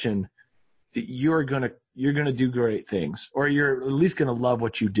profession, you're going to do great things, or you're at least going to love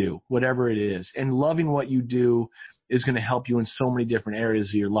what you do, whatever it is. And loving what you do is going to help you in so many different areas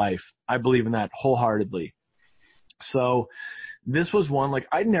of your life. I believe in that wholeheartedly. So this was one,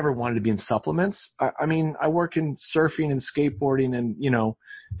 I never wanted to be in supplements. I mean, I work in surfing and skateboarding and,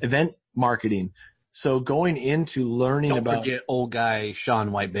 event marketing. So going into learning Don't forget old guy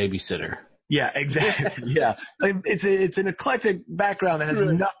Sean White babysitter. Yeah, exactly. Yeah. It's an eclectic background that has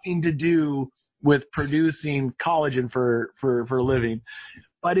nothing to do with producing collagen for a living,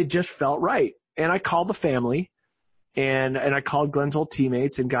 but it just felt right. And I called the family, and I called Glenn's old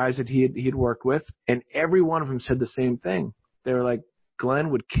teammates and guys that he had worked with, and every one of them said the same thing. They were like,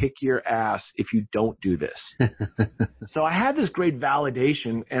 Glenn would kick your ass if you don't do this. So I had this great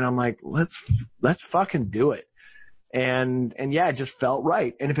validation, and I'm like, let's fucking do it. And yeah, it just felt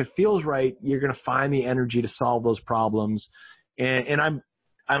right. And if it feels right, you're going to find the energy to solve those problems. And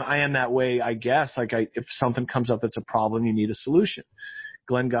I am that way, I guess. Like if something comes up that's a problem, you need a solution.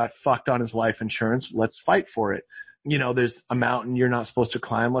 Glenn got fucked on his life insurance. Let's fight for it. There's a mountain you're not supposed to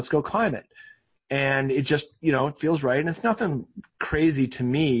climb. Let's go climb it. And it just, it feels right. And it's nothing crazy to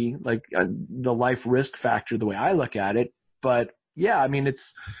me, like the life risk factor, the way I look at it. But yeah, I mean,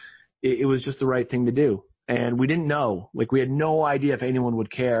 it was just the right thing to do. And we didn't know, like we had no idea if anyone would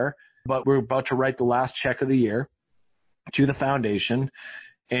care, but we're about to write the last check of the year to the foundation.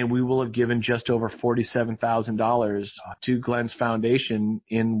 And we will have given just over $47,000 to Glenn's foundation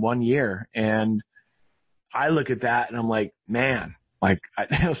in 1 year. And I look at that and I'm like, man, like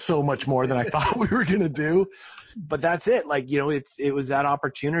so much more than I thought we were going to do. But that's it. Like, it was that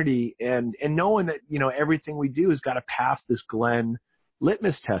opportunity and knowing that, everything we do has got to pass this Glenn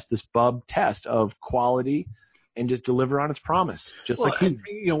litmus test, this Bub test of quality and just deliver on its promise. What I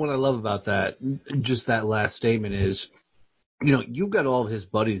love about that, just that last statement is, you've got all of his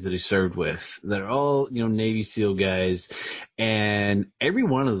buddies that he served with that are all, Navy SEAL guys, and every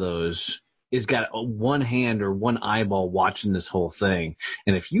one of those is got one hand or one eyeball watching this whole thing.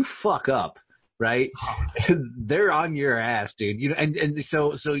 And if you fuck up, right, they're on your ass, dude.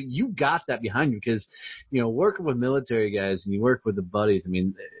 So you got that behind you because, working with military guys and you work with the buddies, I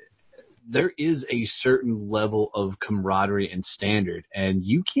mean, there is a certain level of camaraderie and standard, and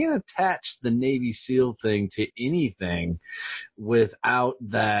you can't attach the Navy SEAL thing to anything without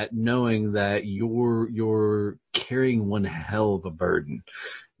that knowing that you're carrying one hell of a burden,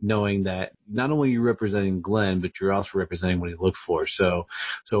 knowing that not only you're representing Glenn, but you're also representing what he looked for. So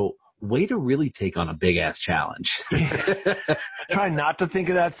way to really take on a big ass challenge. I try not to think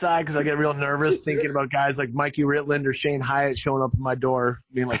of that side because I get real nervous thinking about guys like Mikey Ritland or Shane Hyatt showing up at my door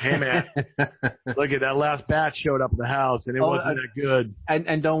being like, hey man, look at that last batch showed up at the house and it wasn't that good.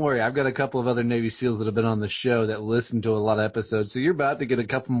 And don't worry, I've got a couple of other Navy SEALs that have been on the show that listen to a lot of episodes. So you're about to get a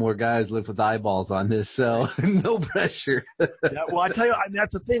couple more guys live with eyeballs on this. So no pressure. Yeah, well, I tell you,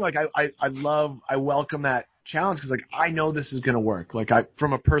 that's the thing. Like I welcome that challenge because like I know this is going to work, like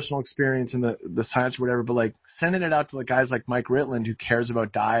from a personal experience in the science or whatever, but like sending it out to the guys like Mike Ritland who cares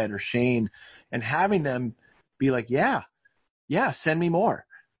about diet or Shane and having them be like, yeah, send me more.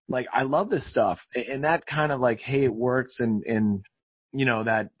 Like I love this stuff. And that kind of like, hey, it works. And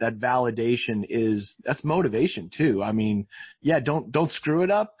that validation that's motivation too. I mean, yeah, don't screw it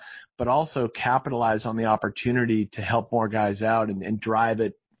up, but also capitalize on the opportunity to help more guys out and drive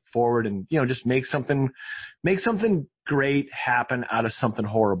it forward and, just make something great happen out of something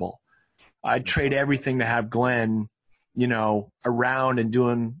horrible. I'd trade everything to have Glenn, around and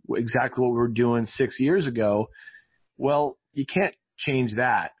doing exactly what we were doing 6 years ago. Well, you can't change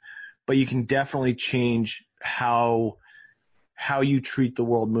that, but you can definitely change how you treat the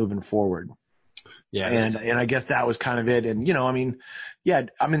world moving forward. Yeah. And I guess that was kind of it. And, I mean, yeah,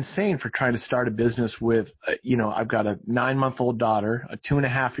 I'm insane for trying to start a business with, I've got a 9-month-old daughter, a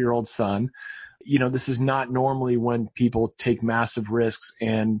 2.5-year-old son. This is not normally when people take massive risks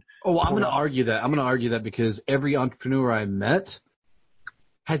and. Oh, I'm going to argue that. I'm going to argue that because every entrepreneur I met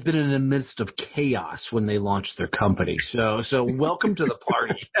has been in the midst of chaos when they launched their company. So welcome to the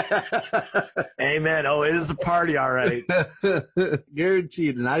party. Amen. Oh, it is the party, all right.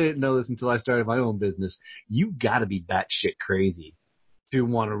 Guaranteed. And I didn't know this until I started my own business. You got to be batshit crazy to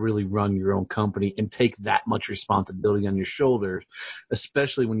want to really run your own company and take that much responsibility on your shoulders,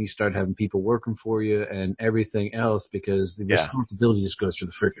 especially when you start having people working for you and everything else, because the responsibility just goes through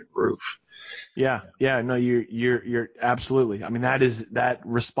the freaking roof. Yeah. No, you're absolutely. I mean, that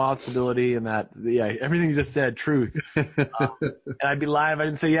responsibility and everything you just said, truth. And I'd be lying if I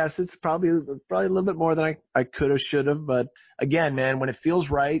didn't say yes. It's probably a little bit more than I could have, should have. But again, man, when it feels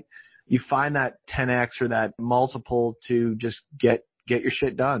right, you find that 10x or that multiple to just get your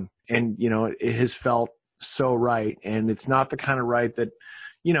shit done. And, it has felt so right. And it's not the kind of right that,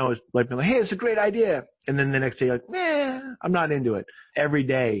 is like, hey, it's a great idea. And then the next day you're like, I'm not into it. Every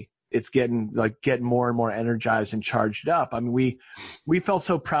day it's getting more and more energized and charged up. I mean, we felt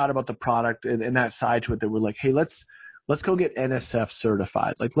so proud about the product and that side to it that we're like, hey, let's go get NSF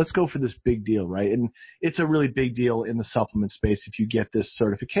certified. Like, let's go for this big deal, right? And it's a really big deal in the supplement space if you get this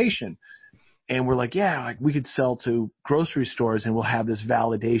certification. And we're like, we could sell to grocery stores and we'll have this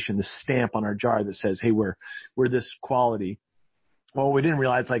validation, this stamp on our jar that says, hey, we're this quality. Well, we didn't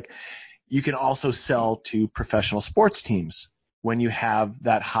realize you can also sell to professional sports teams when you have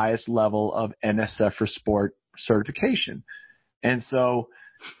that highest level of NSF for sport certification. And so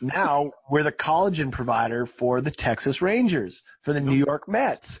now we're the collagen provider for the Texas Rangers, for the New York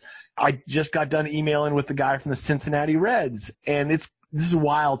Mets. I just got done emailing with the guy from the Cincinnati Reds. And this is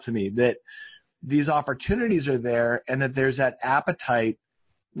wild to me that these opportunities are there and that there's that appetite,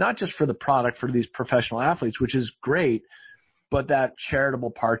 not just for the product for these professional athletes, which is great, but that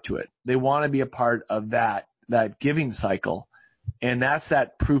charitable part to it. They want to be a part of that giving cycle. And that's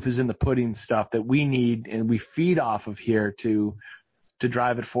that proof is in the pudding stuff that we need and we feed off of here to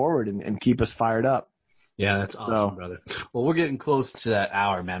drive it forward and keep us fired up. Yeah, that's awesome, brother. Well, we're getting close to that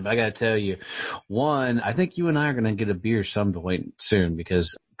hour, man. But I got to tell you, one, I think you and I are going to get a beer some point soon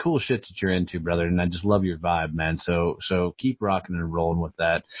because cool shit that you're into, brother. And I just love your vibe, man. So keep rocking and rolling with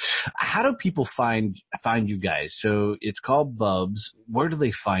that. How do people find you guys? So it's called Bubs. Where do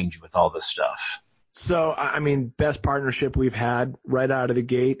they find you with all this stuff? So, I mean, best partnership we've had right out of the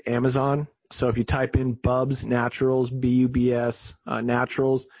gate, Amazon. So if you type in Bubs Naturals, B-U-B-S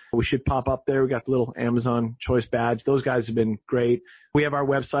Naturals, we should pop up there. We got the little Amazon choice badge. Those guys have been great. We have our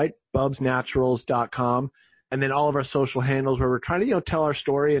website, bubsnaturals.com, and then all of our social handles where we're trying to, tell our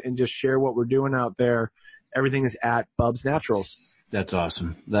story and just share what we're doing out there. Everything is at Bubs Naturals. That's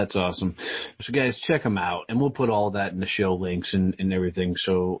awesome. That's awesome. So, guys, check them out, and we'll put all that in the show links and everything.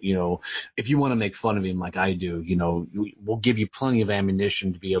 So, if you want to make fun of him like I do, we'll give you plenty of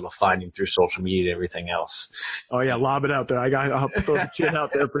ammunition to be able to find him through social media and everything else. Oh, yeah, lob it out there. I'll throw the shit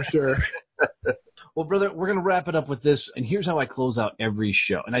out there for sure. Well, brother, we're going to wrap it up with this, and here's how I close out every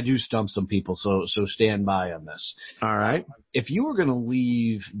show. And I do stump some people, so stand by on this. All right. If you were going to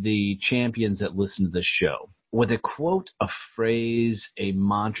leave the champions that listen to this show with a quote, a phrase, a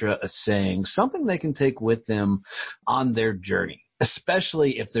mantra, a saying, something they can take with them on their journey,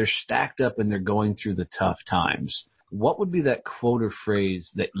 especially if they're stacked up and they're going through the tough times, what would be that quote or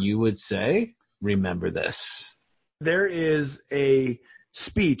phrase that you would say, remember this? There is a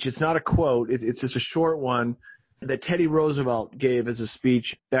speech. It's not a quote. It's just a short one that Teddy Roosevelt gave as a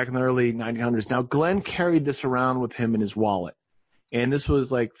speech back in the early 1900s. Now, Glenn carried this around with him in his wallet. And this was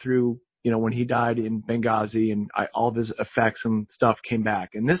like through when he died in Benghazi and all of his effects and stuff came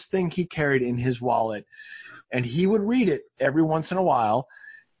back. And this thing he carried in his wallet, and he would read it every once in a while.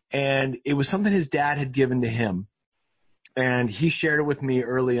 And it was something his dad had given to him. And he shared it with me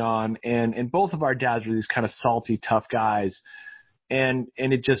early on. And both of our dads were these kind of salty, tough guys. And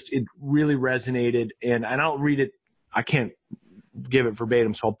it really resonated. And I don't read it. I can't give it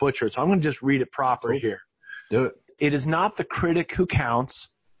verbatim, so I'll butcher it. So I'm going to just read it proper here. Do it. It is not the critic who counts,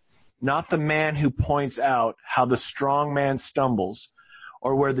 not the man who points out how the strong man stumbles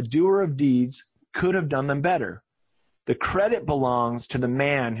or where the doer of deeds could have done them better. The credit belongs to the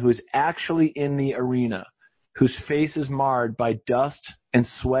man who is actually in the arena, whose face is marred by dust and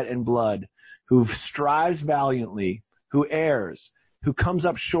sweat and blood, who strives valiantly, who errs, who comes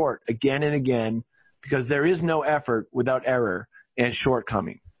up short again and again, because there is no effort without error and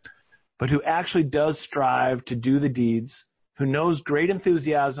shortcoming, but who actually does strive to do the deeds, who knows great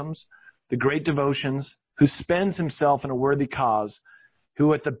enthusiasms, the great devotions, who spends himself in a worthy cause,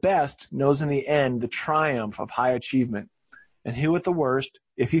 who at the best knows in the end the triumph of high achievement, and who at the worst,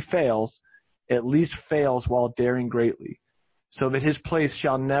 if he fails, at least fails while daring greatly, so that his place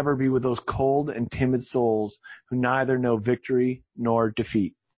shall never be with those cold and timid souls who neither know victory nor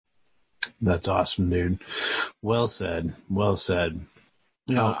defeat. That's awesome, dude. Well said. Well said.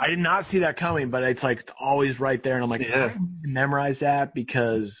 I did not see that coming, but it's always right there. And I'm like, I need to memorize that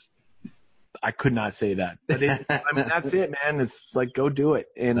because I could not say that. But that's it, man. It's like, go do it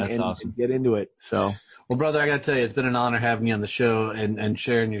and awesome. And get into it. So, well, brother, I got to tell you, it's been an honor having you on the show and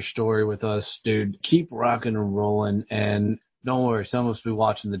sharing your story with us, dude. Keep rocking and rolling. And don't worry, some of us will be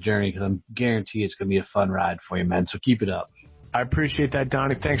watching the journey because I'm guarantee it's going to be a fun ride for you, man. So keep it up. I appreciate that,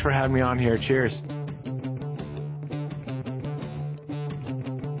 Donnie. Thanks for having me on here. Cheers.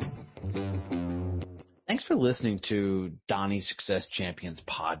 Thanks for listening to Donnie Success Champions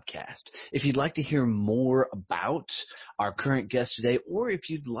podcast. If you'd like to hear more about our current guest today, or if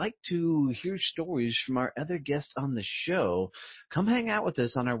you'd like to hear stories from our other guests on the show, come hang out with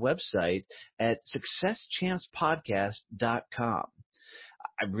us on our website at successchampspodcast.com.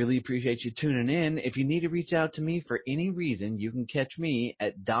 I really appreciate you tuning in. If you need to reach out to me for any reason, you can catch me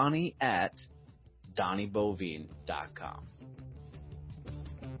at Donnie@DonnieBovine.com.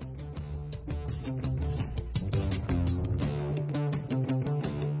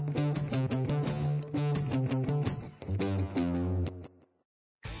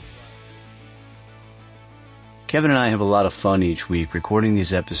 Kevin and I have a lot of fun each week recording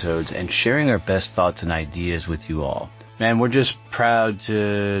these episodes and sharing our best thoughts and ideas with you all. Man, we're just proud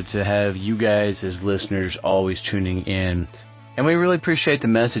to have you guys as listeners always tuning in. And we really appreciate the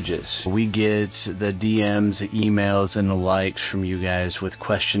messages. We get the DMs, the emails, and the likes from you guys with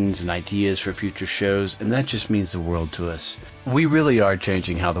questions and ideas for future shows, and that just means the world to us. We really are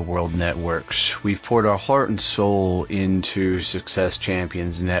changing how the world networks. We've poured our heart and soul into Success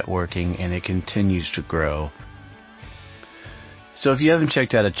Champions networking, and it continues to grow. So if you haven't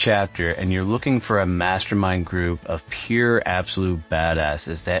checked out a chapter and you're looking for a mastermind group of pure absolute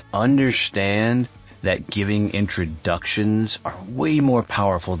badasses that understand that giving introductions are way more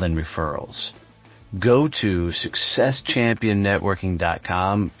powerful than referrals, go to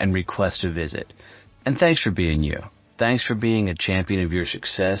successchampionnetworking.com and request a visit. And thanks for being you. Thanks for being a champion of your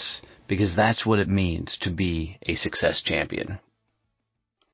success, because that's what it means to be a success champion.